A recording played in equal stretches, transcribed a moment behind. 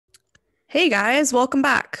Hey guys, welcome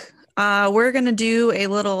back. We're gonna do a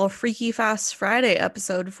little Freaky Fast Friday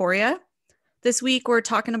episode for you. This week we're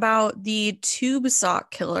talking about the tube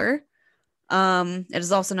sock killer. It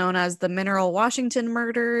is also known as the Mineral Washington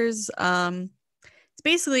murders. It's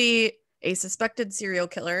basically a suspected serial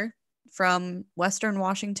killer from Western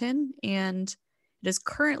Washington, and it is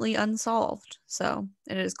currently unsolved. So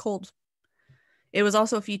it is cold. It was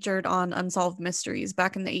also featured on Unsolved Mysteries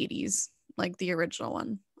back in the 80s, like the original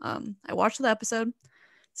one. I watched the episode.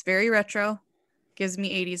 It's very retro. Gives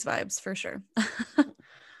me 80s vibes for sure.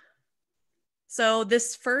 So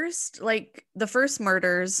this first, like the first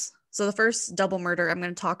murders, so the first double murder I'm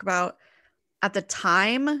going to talk about at the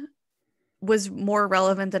time was more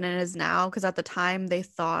relevant than it is now because at the time they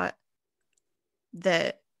thought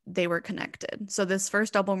that they were connected. So this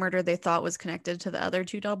first double murder they thought was connected to the other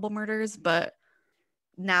two double murders, but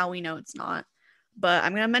now we know it's not. But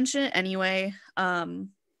I'm going to mention it anyway.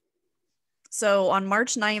 So on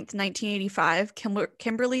March 9th, 1985,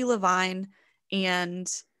 Kimberly Levine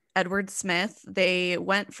and Edward Smith, they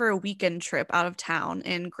went for a weekend trip out of town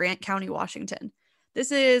in Grant County, Washington.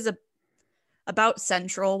 This is about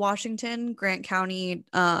central Washington, Grant County.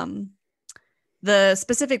 The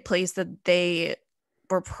specific place that they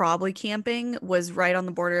were probably camping was right on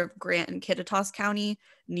the border of Grant and Kittitas County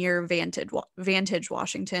near Vantage,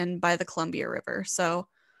 Washington by the Columbia River. So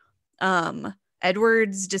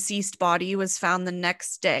Edward's deceased body was found the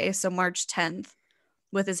next day, so March 10th,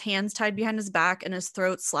 with his hands tied behind his back and his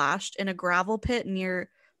throat slashed in a gravel pit near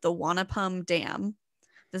the Wanapum Dam.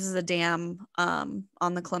 This is a dam on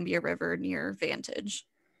the Columbia River near Vantage.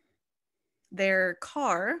 Their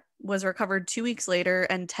car was recovered 2 weeks later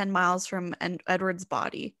and 10 miles from Edward's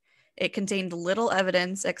body. It contained little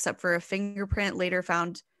evidence except for a fingerprint later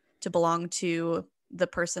found to belong to the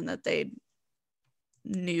person that they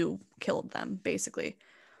knew killed them, basically.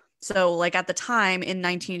 So, like at the time in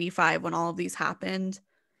 1985, when all of these happened,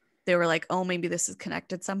 they were like, oh, maybe this is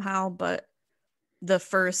connected somehow. But that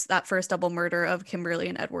first double murder of Kimberly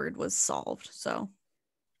and Edward was solved. So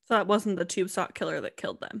that wasn't the tube sock killer that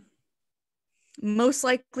killed them. Most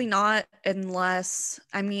likely not, unless,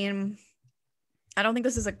 I mean, I don't think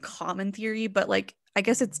this is a common theory, but like, I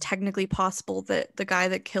guess it's technically possible that the guy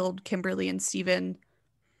that killed Kimberly and Stephen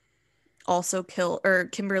also killed, or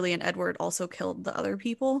Kimberly and Edward also killed the other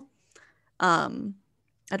people. Um,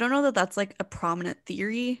 I don't know that that's like a prominent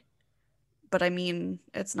theory, but I mean,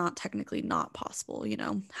 it's not technically not possible, you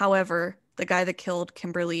know? However, the guy that killed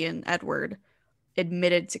Kimberly and Edward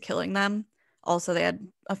admitted to killing them. Also, they had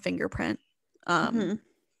a fingerprint. Mm-hmm.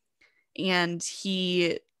 And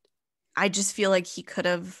I just feel like he could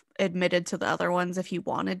have admitted to the other ones if he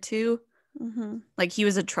wanted to. Mm-hmm. Like he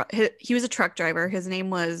was a truck driver. His name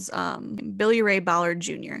was Billy Ray Ballard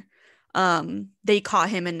Jr. They caught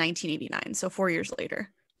him in 1989, so 4 years later.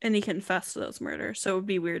 And he confessed to those murders, so it would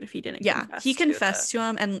be weird if he didn't Yeah, confess he to confessed to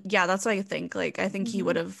him, and yeah, that's what I think. Like I think he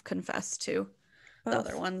would Mhm. have confessed to the Both.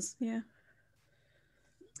 other ones. Yeah.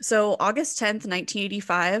 So August 10th,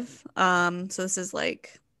 1985. So this is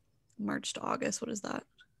like March to August. What is that?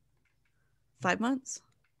 5 months?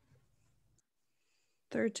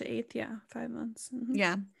 3rd to 8th, yeah, 5 months. Mm-hmm.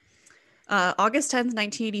 Yeah. August 10th,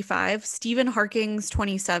 1985, Stephen Harkins,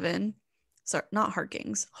 27. Sorry, not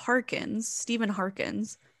Harkins. Harkins. Stephen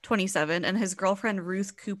Harkins, 27, and his girlfriend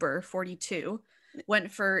Ruth Cooper, 42,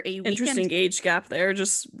 went for a Interesting weekend. age gap there.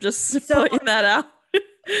 Just So pointing that out.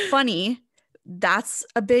 funny. That's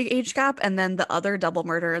a big age gap. And then the other double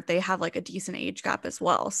murder, they have like a decent age gap as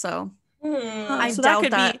well. So Huh, I so that doubt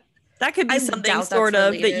could be that. I something doubt that's sort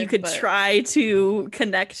of that you related, could but try to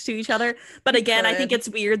connect to each other. But you again, I think could. it's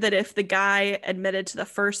weird that if the guy admitted to the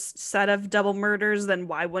first set of double murders, then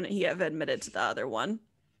why wouldn't he have admitted to the other one?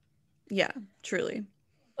 Yeah, truly.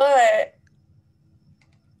 But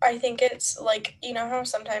I think it's like, you know how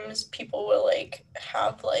sometimes people will like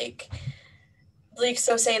have like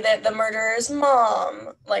so say that the murderer's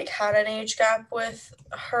mom like had an age gap with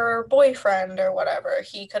her boyfriend or whatever.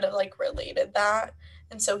 He could have like related that.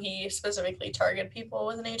 And so he specifically targeted people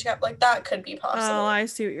with an age gap. Like that could be possible. Oh, I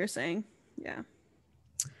see what you're saying. Yeah.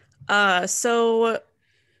 So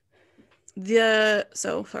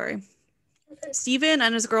sorry. Okay. Stephen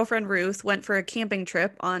and his girlfriend Ruth went for a camping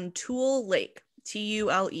trip on Tule Lake,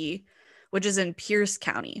 Tule, which is in Pierce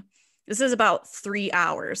County. This is about 3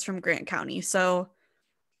 hours from Grant County. So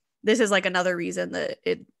this is like another reason that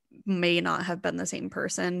it may not have been the same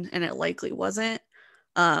person, and it likely wasn't.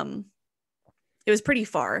 It was pretty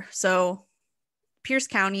far. So Pierce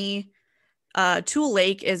County, Tule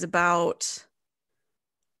Lake is it's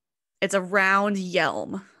around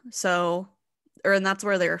Yelm. So, and that's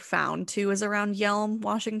where they're found too, is around Yelm,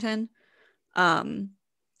 Washington.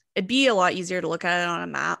 It'd be a lot easier to look at it on a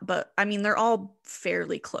map, but I mean, they're all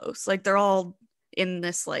fairly close. Like they're all in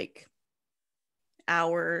this like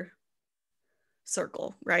hour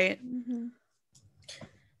circle, right? Mm-hmm.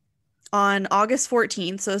 On August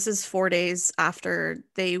 14th, so this is 4 days after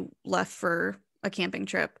they left for a camping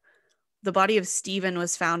trip, the body of Stephen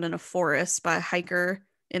was found in a forest by a hiker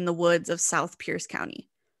in the woods of South Pierce County.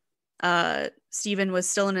 Stephen was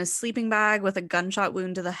still in his sleeping bag with a gunshot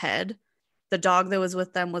wound to the head. The dog that was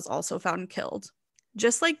with them was also found killed.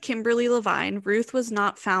 Just like Kimberly Levine, Ruth was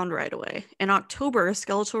not found right away. In October,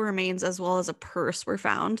 skeletal remains as well as a purse were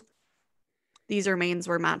found. These remains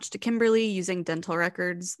were matched to Kimberly using dental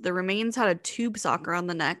records. The remains had a tube sock around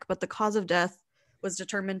the neck, but the cause of death was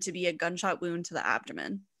determined to be a gunshot wound to the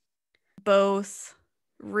abdomen. Both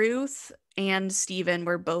Ruth and Stephen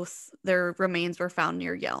their remains were found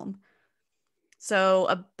near Yelm. So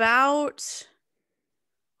about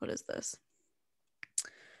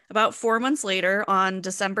 4 months later, on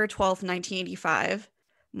December 12th, 1985,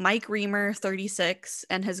 Mike Reamer, 36,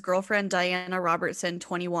 and his girlfriend Diana Robertson,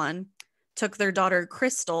 21, took their daughter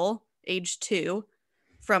Crystal, age 2,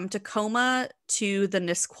 from Tacoma to the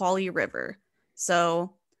Nisqually River.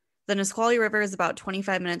 So the Nisqually River is about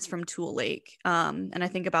 25 minutes from Tule Lake, and I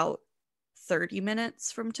think about 30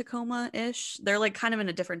 minutes from Tacoma-ish. They're like kind of in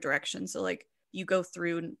a different direction. So like you go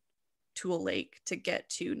through Tule Lake to get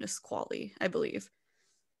to Nisqually, I believe.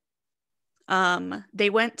 They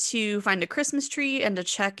went to find a Christmas tree and to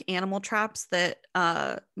check animal traps that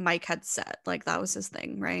Mike had set. Like that was his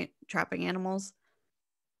thing, right? Trapping animals.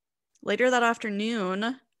 Later that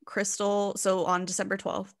afternoon, so on December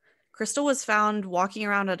 12th, Crystal was found walking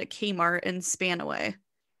around at a Kmart in Spanaway.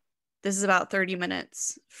 This is about 30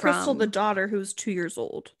 minutes from... Crystal, the daughter, who's 2 years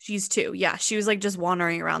old. She's 2. Yeah, she was like just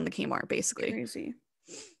wandering around the Kmart, basically. Crazy.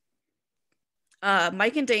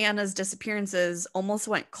 Mike and Diana's disappearances almost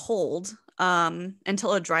went cold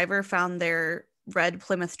until a driver found their red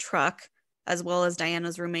Plymouth truck, as well as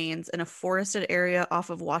Diana's remains, in a forested area off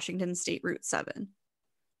of Washington State Route 7.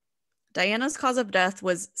 Diana's cause of death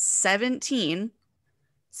was 17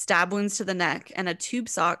 stab wounds to the neck and a tube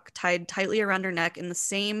sock tied tightly around her neck in the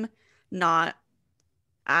same knot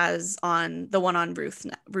as on the one on Ruth's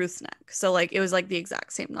neck. So like it was like the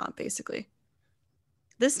exact same knot, basically.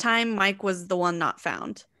 This time, Mike was the one not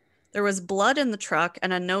found. There was blood in the truck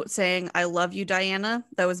and a note saying, "I love you, Diana,"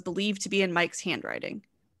 that was believed to be in Mike's handwriting.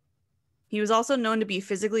 He was also known to be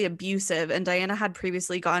physically abusive, and Diana had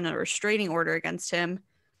previously gotten a restraining order against him,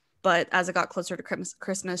 but as it got closer to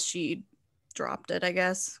Christmas, she dropped it, I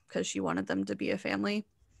guess, because she wanted them to be a family.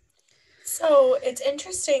 So it's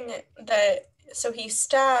interesting that, so he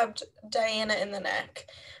stabbed Diana in the neck,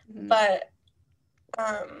 but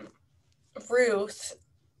Ruth,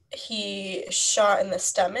 he shot in the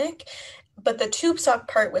stomach, but the tube sock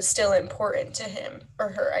part was still important to him or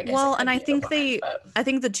her, I guess. Well, and I think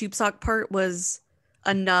the tube sock part was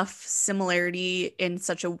enough similarity in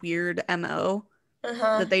such a weird MO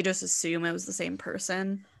that they just assume it was the same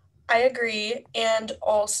person. I agree. And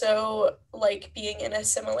also like being in a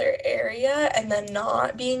similar area and then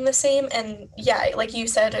not being the same. And yeah, like you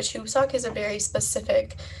said, a tube sock is a very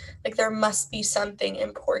specific, like there must be something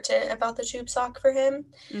important about the tube sock for him.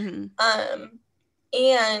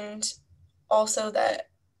 And also that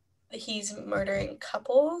he's murdering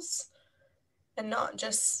couples and not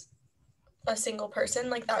just a single person.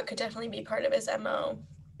 Like that could definitely be part of his MO.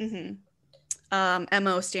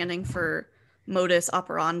 MO standing for modus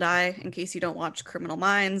operandi, in case you don't watch Criminal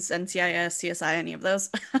Minds, NCIS, CSI, any of those.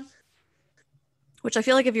 Which I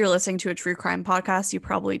feel like if you're listening to a true crime podcast, you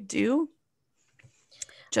probably do.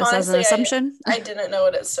 Just honestly, as an assumption. I didn't know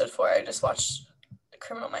what it stood for. I just watched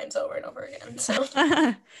Criminal Minds over and over again. So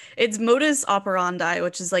it's modus operandi,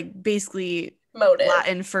 which is like basically motive.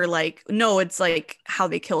 Latin for like, no, it's like how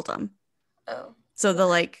they killed him. Oh. So the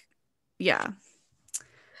like, yeah.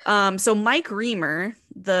 So Mike Reamer,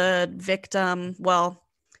 the victim,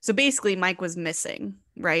 so basically Mike was missing,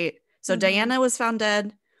 right? So Diana was found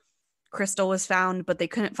dead, Crystal was found, but they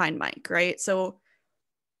couldn't find Mike, right? So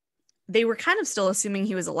they were kind of still assuming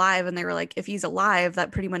he was alive, and they were like, if he's alive,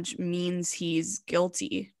 that pretty much means he's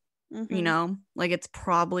guilty, you know? Like it's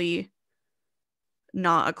probably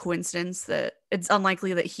not a coincidence that it's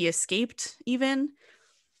unlikely that he escaped even.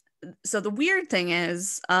 So the weird thing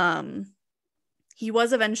is, he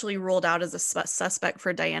was eventually ruled out as a suspect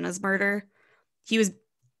for Diana's murder. He was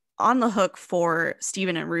on the hook for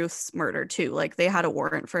Stephen and Ruth's murder too. Like they had a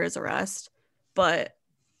warrant for his arrest, but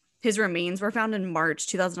his remains were found in March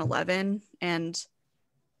 2011. And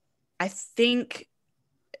I think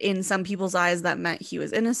in some people's eyes that meant he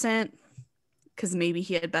was innocent. because maybe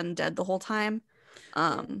he had been dead the whole time.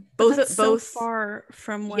 But Both that's so far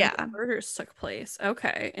from when Yeah. the murders took place.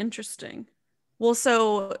 Okay, interesting. Well,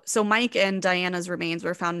 so Mike and Diana's remains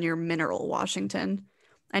were found near Mineral, Washington.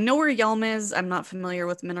 I know where Yelm is. I'm not familiar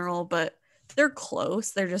with Mineral, but they're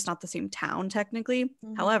close. They're just not the same town technically.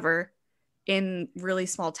 Mhm. However, in really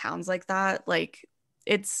small towns like that, like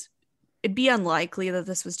it'd be unlikely that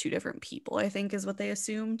this was two different people, I think is what they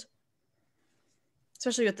assumed.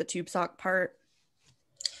 Especially with the tube sock part.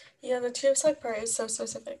 Yeah, the tube sock part is so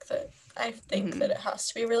specific that I think Mhm. that it has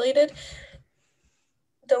to be related.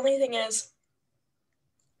 The only thing is,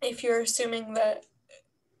 if you're assuming that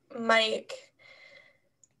Mike,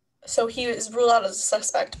 so he is ruled out as a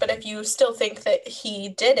suspect, but if you still think that he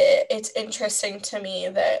did it, it's interesting to me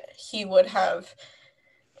that he would have,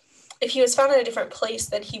 if he was found in a different place,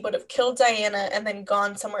 then he would have killed Diana and then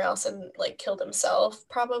gone somewhere else and like killed himself,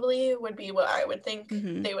 probably would be what I would think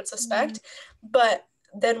Mhm. they would suspect. But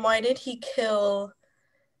then why did he go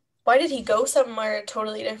somewhere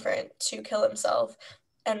totally different to kill himself?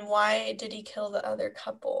 And why did he kill the other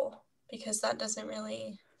couple? Because that doesn't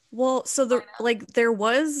really. Well, so they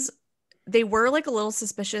were like a little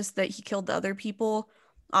suspicious that he killed the other people.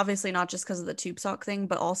 Obviously not just because of the tube sock thing,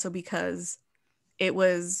 but also because it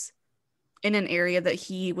was in an area that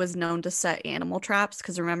he was known to set animal traps.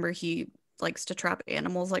 Because remember, he likes to trap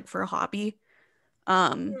animals like for a hobby.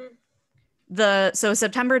 So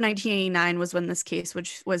September 1989 was when this case,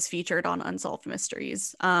 which was featured on Unsolved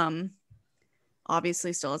Mysteries.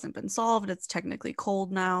 Obviously still hasn't been solved. It's technically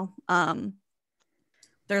cold now.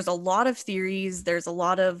 There's a lot of theories. There's a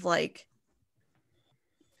lot of like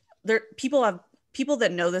people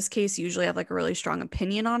that know this case usually have like a really strong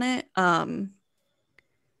opinion on it.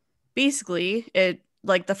 Basically, it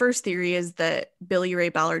like the first theory is that Billy Ray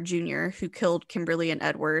Ballard Jr., who killed Kimberly and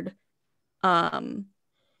Edward,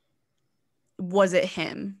 was it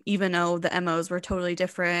him? Even though the MOs were totally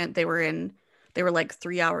different, they were like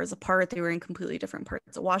 3 hours apart. They were in completely different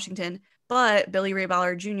parts of Washington. But Billy Ray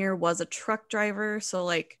Ballard Jr. was a truck driver, so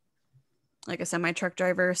like a semi truck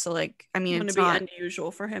driver. So like, I mean, Wouldn't it's it be not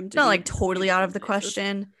unusual for him to not be like in a few totally out of the different places?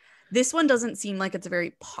 question. This one doesn't seem like it's a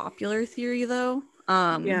very popular theory though.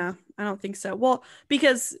 Yeah, I don't think so. Well,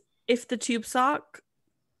 because if the tube sock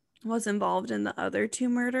was involved in the other two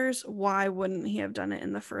murders, why wouldn't he have done it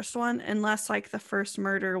in the first one? Unless like the first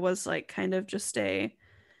murder was like kind of just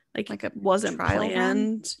like a wasn't trial run.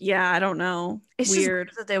 planned. Yeah, I don't know. It's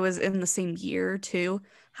Weird. just that it was in the same year too.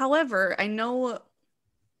 However, I know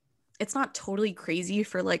it's not totally crazy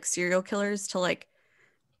for like serial killers to like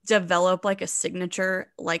develop like a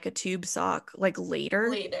signature like a tube sock like later.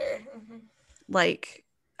 Mm-hmm. Like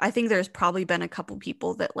I think there's probably been a couple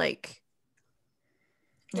people that like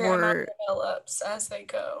Their MO were develops as they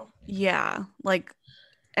go. yeah, like,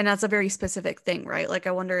 and that's a very specific thing, right? Like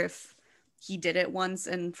I wonder if he did it once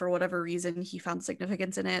and for whatever reason he found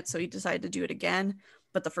significance in it, so he decided to do it again,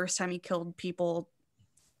 but the first time he killed people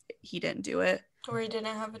he didn't do it. Or he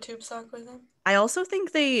didn't have a tube sock with him. I also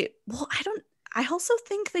think they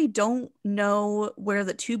don't know where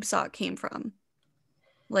the tube sock came from.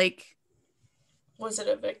 Like, was it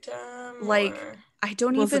a victim? Like, or... I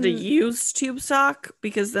don't Was even. it a used tube sock?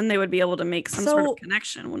 Because then they would be able to make some sort of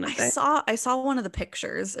connection, wouldn't they? I saw one of the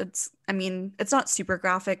pictures. I mean, it's not super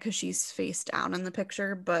graphic because she's face down in the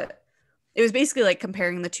picture, but it was basically like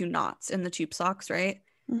comparing the two knots in the tube socks, right?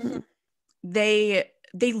 Mm-hmm. They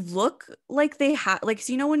look like they have like,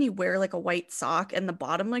 so you know when you wear like a white sock and the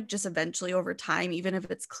bottom like just eventually over time, even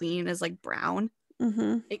if it's clean, is like brown.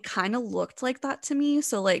 Mm-hmm. It kind of looked like that to me.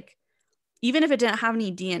 So like, even if it didn't have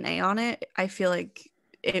any DNA on it, I feel like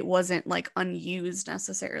it wasn't like unused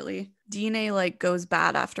necessarily. DNA like goes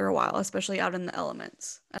bad after a while, especially out in the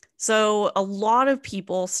elements. So a lot of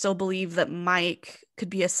people still believe that Mike could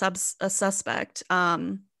be a suspect,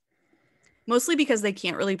 mostly because they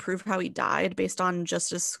can't really prove how he died based on just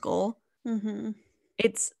his skull. Mm-hmm.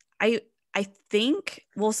 I think,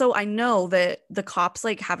 well, so I know that the cops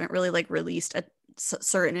like haven't really like released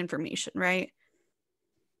certain information, right?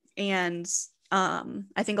 And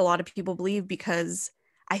I think a lot of people believe because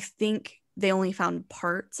I think they only found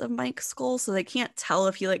parts of Mike's skull, so they can't tell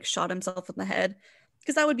if he like shot himself in the head,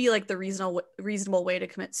 because that would be like the reasonable way to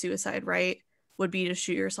commit suicide, right? Would be to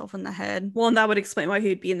shoot yourself in the head. Well, and that would explain why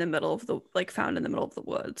he'd be in the middle of the like found in the middle of the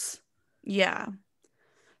woods. Yeah.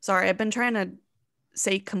 Sorry, I've been trying to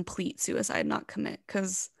say complete suicide, not commit,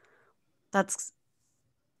 because that's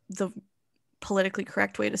the politically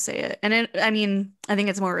correct way to say it. And I mean, I think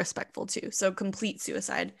it's more respectful too. So complete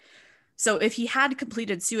suicide. So if he had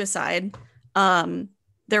completed suicide,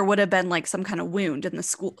 there would have been like some kind of wound in the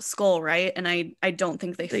skull, right? And I don't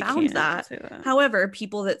think they found can't that. say that. However,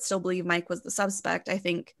 people that still believe Mike was the suspect, I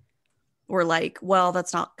think, were like, well,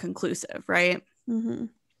 that's not conclusive, right? Mm-hmm.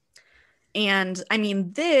 And I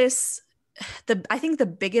mean, I think the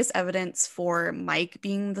biggest evidence for Mike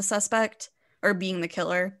being the suspect or being the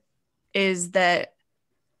killer is that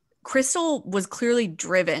Crystal was clearly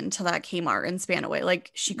driven to that Kmart in Spanaway.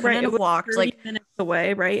 Like she couldn't have walked 30 like minutes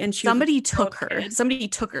away, right? And somebody took her. Somebody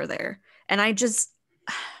took her there. And I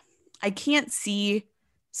can't see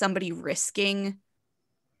somebody risking.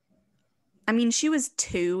 I mean, she was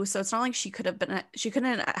 2, so it's not like she couldn't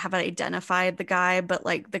have identified the guy, but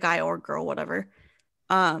like the guy or girl, whatever.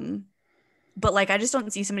 But like I just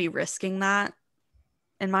don't see somebody risking that,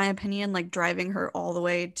 in my opinion, like driving her all the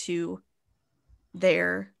way to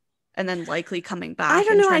there and then likely coming back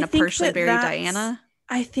and trying to partially bury Diana.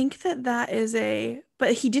 I think that is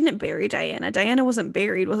but he didn't bury Diana. Diana wasn't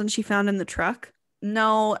buried. Wasn't she found in the truck?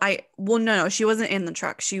 No, no, she wasn't in the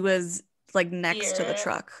truck. She was like next to the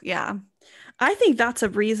truck. Yeah. I think that's a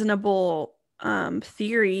reasonable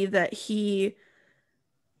theory that he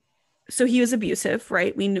was abusive,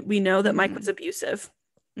 right? We know that Mike was abusive.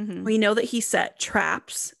 Mm-hmm. We know that he set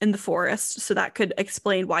traps in the forest, so that could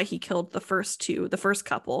explain why he killed the first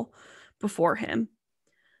couple before him.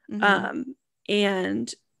 Mm-hmm.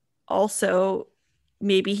 And also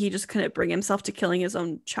maybe he just couldn't bring himself to killing his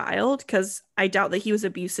own child, because I doubt that he was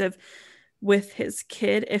abusive with his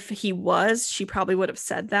kid. If he was, she probably would have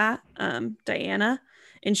said that, Diana,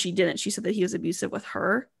 and she didn't. She said that he was abusive with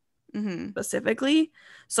her specifically.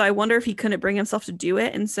 So I wonder if he couldn't bring himself to do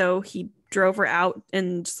it, and so he drove her out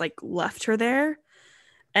and just like left her there,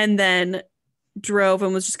 and then drove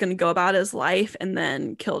and was just going to go about his life and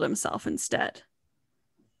then killed himself instead.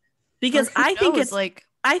 Because I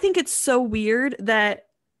think it's so weird that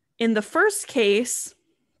in the first case,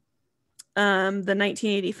 the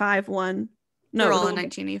 1985 one, they're all in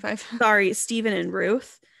 1985. Sorry, Stephen and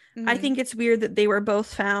Ruth. Mm-hmm. I think it's weird that they were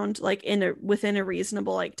both found like within a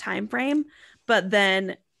reasonable like time frame, but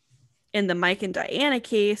then in the Mike and Diana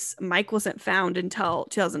case, Mike wasn't found until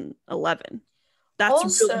 2011.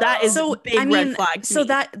 That is a big red flag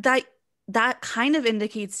to me. That kind of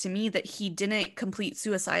indicates to me that he didn't complete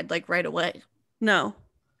suicide like right away. No.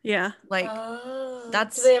 Yeah. Like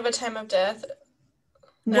that's. Do they have a time of death?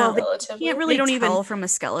 No, well, they can't really tell from a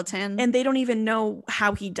skeleton, and they don't even know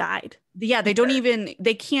how he died. Yeah, they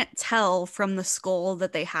can't tell from the skull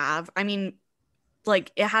that they have. I mean,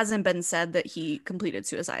 like it hasn't been said that he completed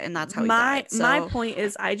suicide, and that's how he died. So. My point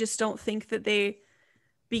is, I just don't think that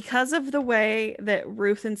because of the way that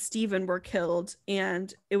Ruth and Stephen were killed,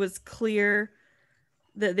 and it was clear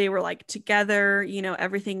that they were like together,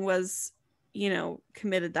 everything was,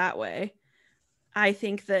 committed that way. I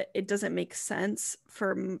think that it doesn't make sense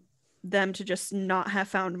for them to just not have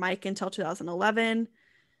found Mike until 2011.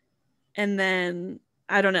 And then,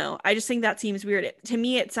 I don't know. I just think that seems weird. To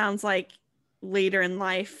me, it sounds like later in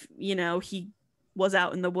life, he was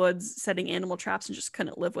out in the woods setting animal traps and just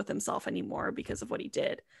couldn't live with himself anymore because of what he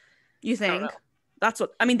did. You think?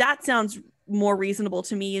 That sounds more reasonable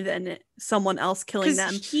to me than someone else killing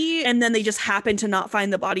them. And then they just happened to not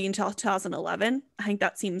find the body until 2011. I think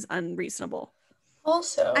that seems unreasonable.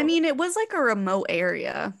 Also, I mean, it was like a remote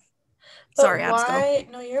area. Sorry, why?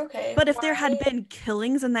 No, you're okay. But if there had been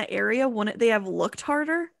killings in that area, wouldn't they have looked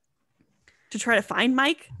harder to try to find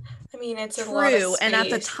Mike? I mean, it's a true, lot of space. And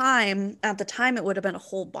at the time, it would have been a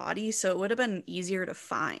whole body, so it would have been easier to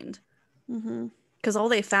find. Because all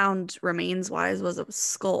they found remains-wise was a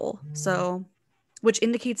skull, so which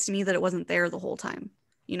indicates to me that it wasn't there the whole time.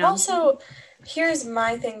 Also, here's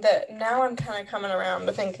my thing that now I'm kind of coming around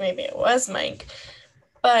to think maybe it was Mike.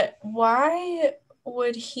 But why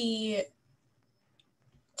would he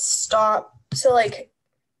stop? So, like,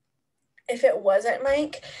 if it wasn't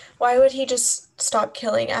Mike, why would he just stop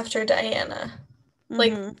killing after Diana?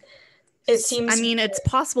 Like, it seems... I mean, it's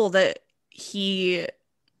possible that he...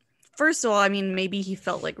 First of all, I mean, maybe he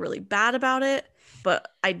felt, like, really bad about it, but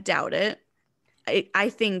I doubt it. I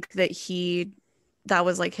think that that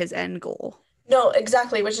was like his end goal. No,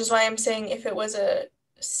 exactly, which is why I'm saying if it was a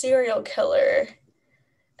serial killer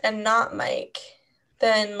and not Mike,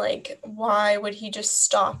 then like why would he just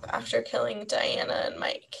stop after killing Diana and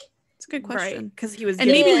Mike? It's a good question. Because he was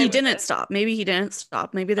maybe he didn't stop. Maybe there's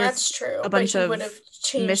that's true, a bunch of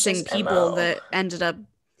missing people that ended up,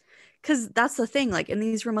 because that's the thing, like in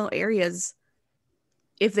these remote areas,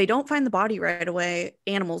 if they don't find the body right away,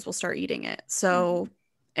 animals will start eating it. So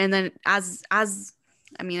and then as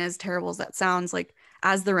I mean, as terrible as that sounds, like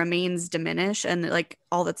as the remains diminish and like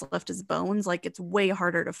all that's left is bones, like it's way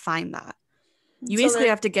harder to find that. You So basically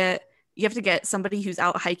they're- have to get somebody who's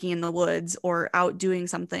out hiking in the woods or out doing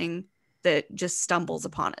something that just stumbles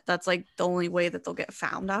upon it. That's like the only way that they'll get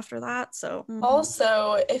found after that. So Mhm.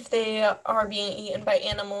 Also, if they are being eaten by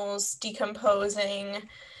animals, decomposing,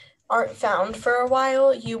 aren't found for a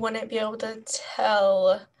while, you wouldn't be able to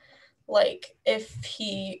tell, like, if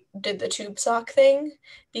he did the tube sock thing,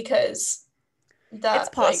 because that it's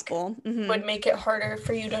possible. like would make it harder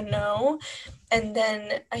for you to know. And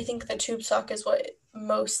then I think the tube sock is what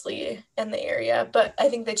mostly in the area, but I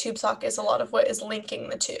think the tube sock is a lot of what is linking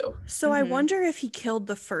the two. So I wonder if he killed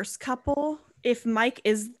the first couple. If Mike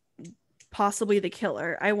is possibly the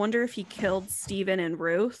killer, I wonder if he killed Stephen and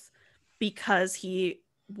Ruth because he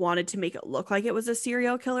wanted to make it look like it was a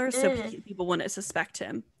serial killer, so people wouldn't suspect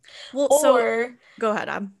him. Well, Or so go ahead,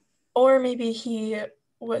 Ab. or maybe he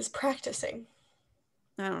was practicing.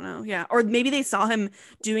 I don't know. Yeah. Or maybe they saw him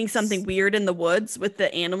doing something weird in the woods with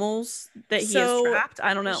the animals that he has trapped.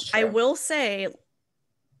 I don't know. That's true. I will say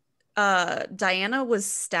Diana was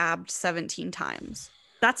stabbed 17 times.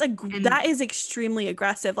 That is extremely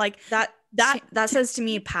aggressive. Like that says to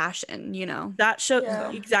me passion, you know. That shows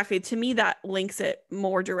Yeah. exactly, to me, that links it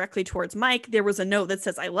more directly towards Mike. There was a note that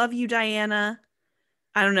says, "I love you, Diana."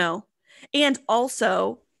 I don't know. And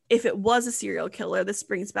also, if it was a serial killer, this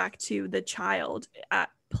brings back to the child at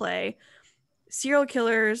play. Serial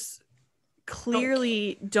killers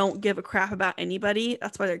clearly don't give a crap about anybody.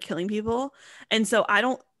 That's why they're killing people. And so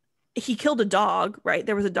he killed a dog, right?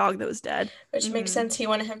 There was a dog that was dead. Which makes sense. He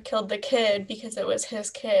wouldn't have killed the kid because it was his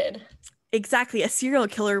kid. Exactly. A serial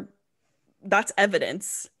killer, that's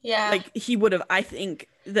evidence. Yeah. Like he would have, I think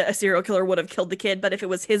that a serial killer would have killed the kid, but if it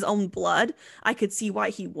was his own blood, I could see why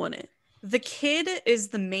he wouldn't. The kid is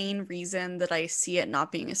the main reason that I see it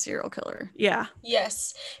not being a serial killer. Yeah.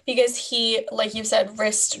 Yes, because he, like you said,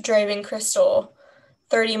 risked driving Crystal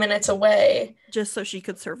 30 minutes away just so she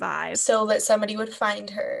could survive. so that somebody would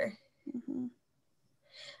find her. Mm-hmm.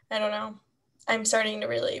 I don't know. I'm starting to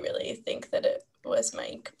really, really think that it was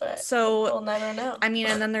Mike, but so we'll never know. I mean,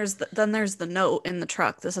 and then there's the note in the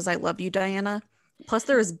truck that says "I love you, Diana." Plus,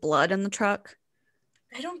 there is blood in the truck.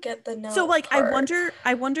 I don't get the note. So, like, part.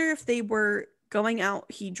 I wonder if they were going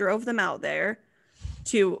out. He drove them out there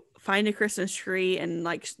to find a Christmas tree and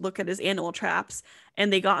like look at his animal traps,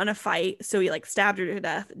 and they got in a fight. So he like stabbed her to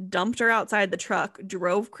death, dumped her outside the truck,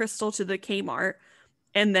 drove Crystal to the Kmart,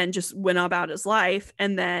 and then just went about his life.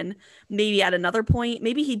 And then maybe at another point,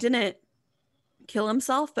 maybe he didn't kill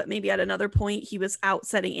himself, but maybe at another point he was out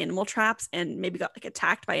setting animal traps and maybe got like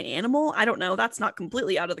attacked by an animal. I don't know. That's not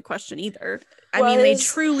completely out of the question either. I mean, they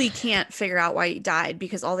truly can't figure out why he died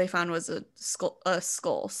because all they found was a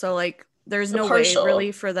skull. So like there's no way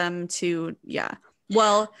really for them to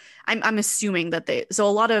well, I'm assuming that so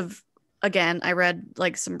a lot of, again, I read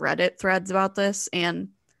like some Reddit threads about this, and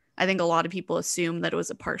I think a lot of people assume that it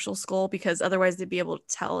was a partial skull because otherwise they'd be able to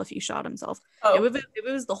tell if he shot himself. If it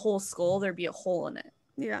was the whole skull, there'd be a hole in it.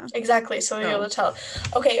 Yeah. Exactly. So we'll be able to tell.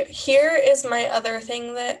 Okay, here is my other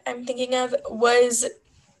thing that I'm thinking of was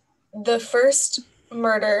the first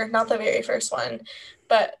murder, not the very first one,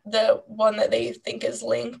 but the one that they think is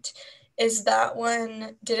linked. Is that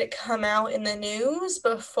one, did it come out in the news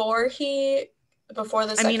before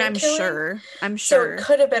the second I'm killing? sure. So it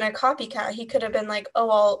could have been a copycat. He could have been like,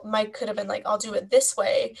 Mike could have been like, I'll do it this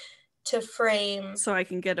way to frame so I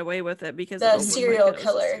can get away with it because the serial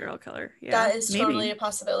killer. Yeah, that is totally a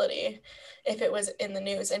possibility if it was in the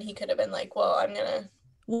news, and he could have been like, well, I'm gonna.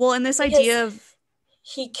 Well, and this idea of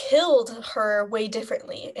he killed her way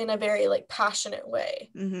differently in a very like passionate way,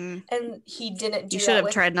 and he didn't do. You should have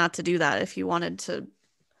tried not to do that if you wanted to.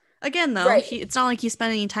 Again, though, it's not like he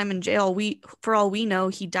spent any time in jail. For all we know,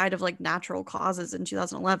 he died of like natural causes in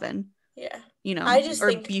 2011. Yeah. You know, I just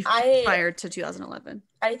think prior to 2011.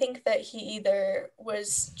 I think that he either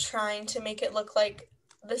was trying to make it look like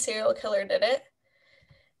the serial killer did it,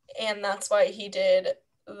 and that's why he did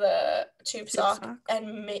the tube sock,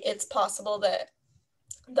 and it's possible that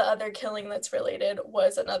the other killing that's related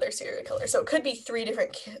was another serial killer. So it could be 3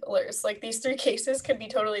 different killers. Like these 3 cases could be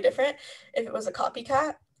totally different if it was a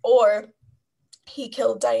copycat, or he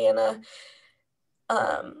killed Diana,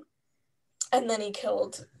 and then he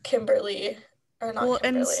killed Kimberly, or not Kimberly.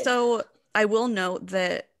 And so I will note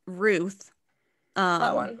that Ruth,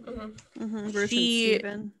 that one, Ruth and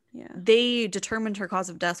Steven. Yeah, they determined her cause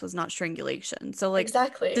of death was not strangulation. So like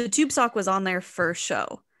exactly, the tube sock was on their first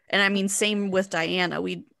show, and I mean same with Diana.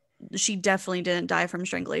 She definitely didn't die from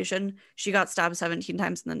strangulation. She got stabbed 17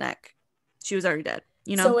 times in the neck. She was already dead.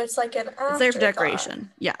 You know, so it's like an afterthought. It's there for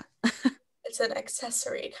decoration. Yeah, it's an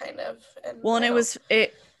accessory kind of. And it was.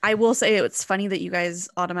 I will say it's funny that you guys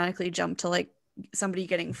automatically jump to like somebody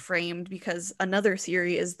getting framed, because another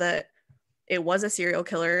theory is that it was a serial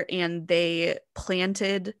killer and they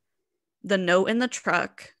planted the note in the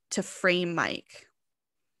truck to frame Mike.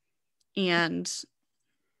 And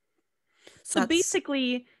so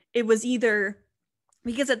basically it was either,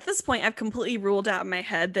 because at this point I've completely ruled out in my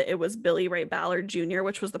head that it was Billy Ray Ballard Jr.,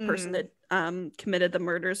 which was the person that committed the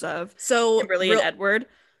murders of Kimberly and Edward.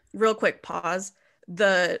 Real quick pause.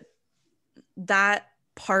 That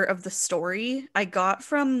part of the story I got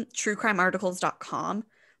from truecrimearticles.com.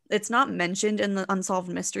 It's not mentioned in the Unsolved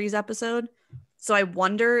Mysteries episode. So I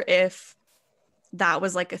wonder if that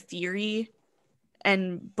was like a theory,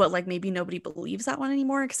 but like maybe nobody believes that one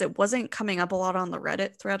anymore, because it wasn't coming up a lot on the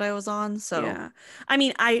Reddit thread I was on. So yeah, I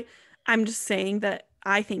mean, I'm just saying that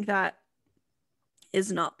I think that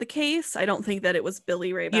is not the case. I don't think that it was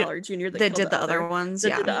Billy Ray Ballard Jr. that did the other ones.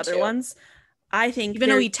 That did the other ones. I think even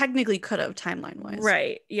though he technically could have timeline wise.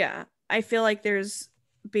 Right. Yeah. I feel like there's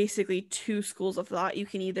basically two schools of thought. You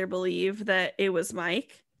can either believe that it was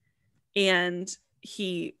Mike and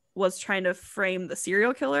he was trying to frame the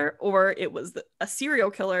serial killer, or it was a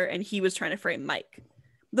serial killer and he was trying to frame Mike.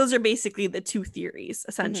 Those are basically the two theories,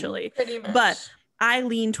 essentially. Pretty much. But I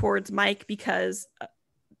lean towards Mike because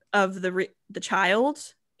of the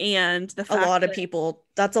child and the fact a lot of people,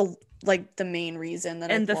 that's like the main reason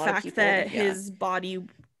that, and the fact that his body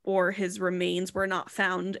or his remains were not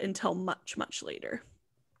found until much, much later.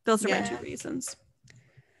 Those are my two reasons.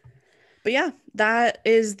 But yeah, that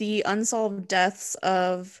is the unsolved deaths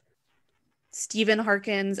of Stephen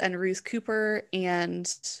Harkins and Ruth Cooper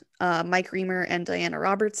and Mike Reamer and Diana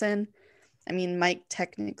Robertson. I mean, Mike,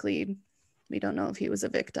 technically, we don't know if he was a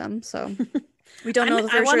victim, so we don't know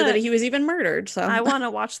for sure that he was even murdered. So I want to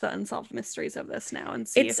watch the Unsolved Mysteries of this now and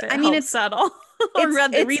see if it helps settle. Or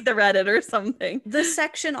read the Reddit or something. The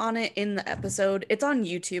section on it in the episode, it's on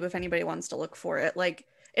YouTube if anybody wants to look for it. Like,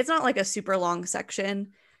 it's not like a super long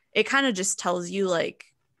section. It kind of just tells you,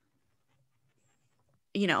 like,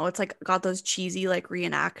 you know, it's like got those cheesy like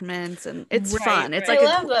reenactments, and it's fun. It's like I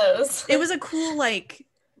love those. It was a cool like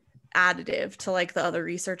additive to like the other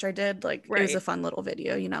research I did. Like it was a fun little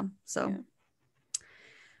video, you know. So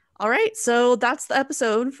all right, so that's the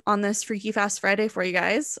episode on this Freaky Fast Friday for you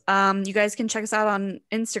guys. You guys can check us out on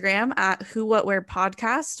Instagram at Who What Where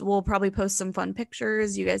Podcast. We'll probably post some fun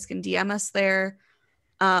pictures. You guys can DM us there.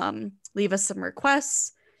 Leave us some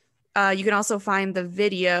requests. You can also find the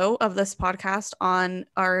video of this podcast on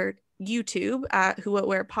our YouTube at Who What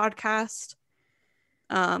Where Podcast.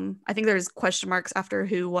 I think there's question marks after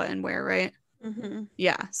who, what, and where, right? Mm-hmm.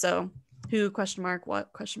 Yeah. So who, question mark,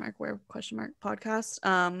 what, question mark, where, question mark, podcast.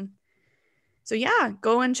 So yeah,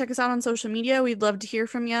 go and check us out on social media. We'd love to hear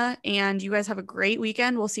from you. And you guys have a great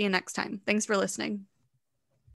weekend. We'll see you next time. Thanks for listening.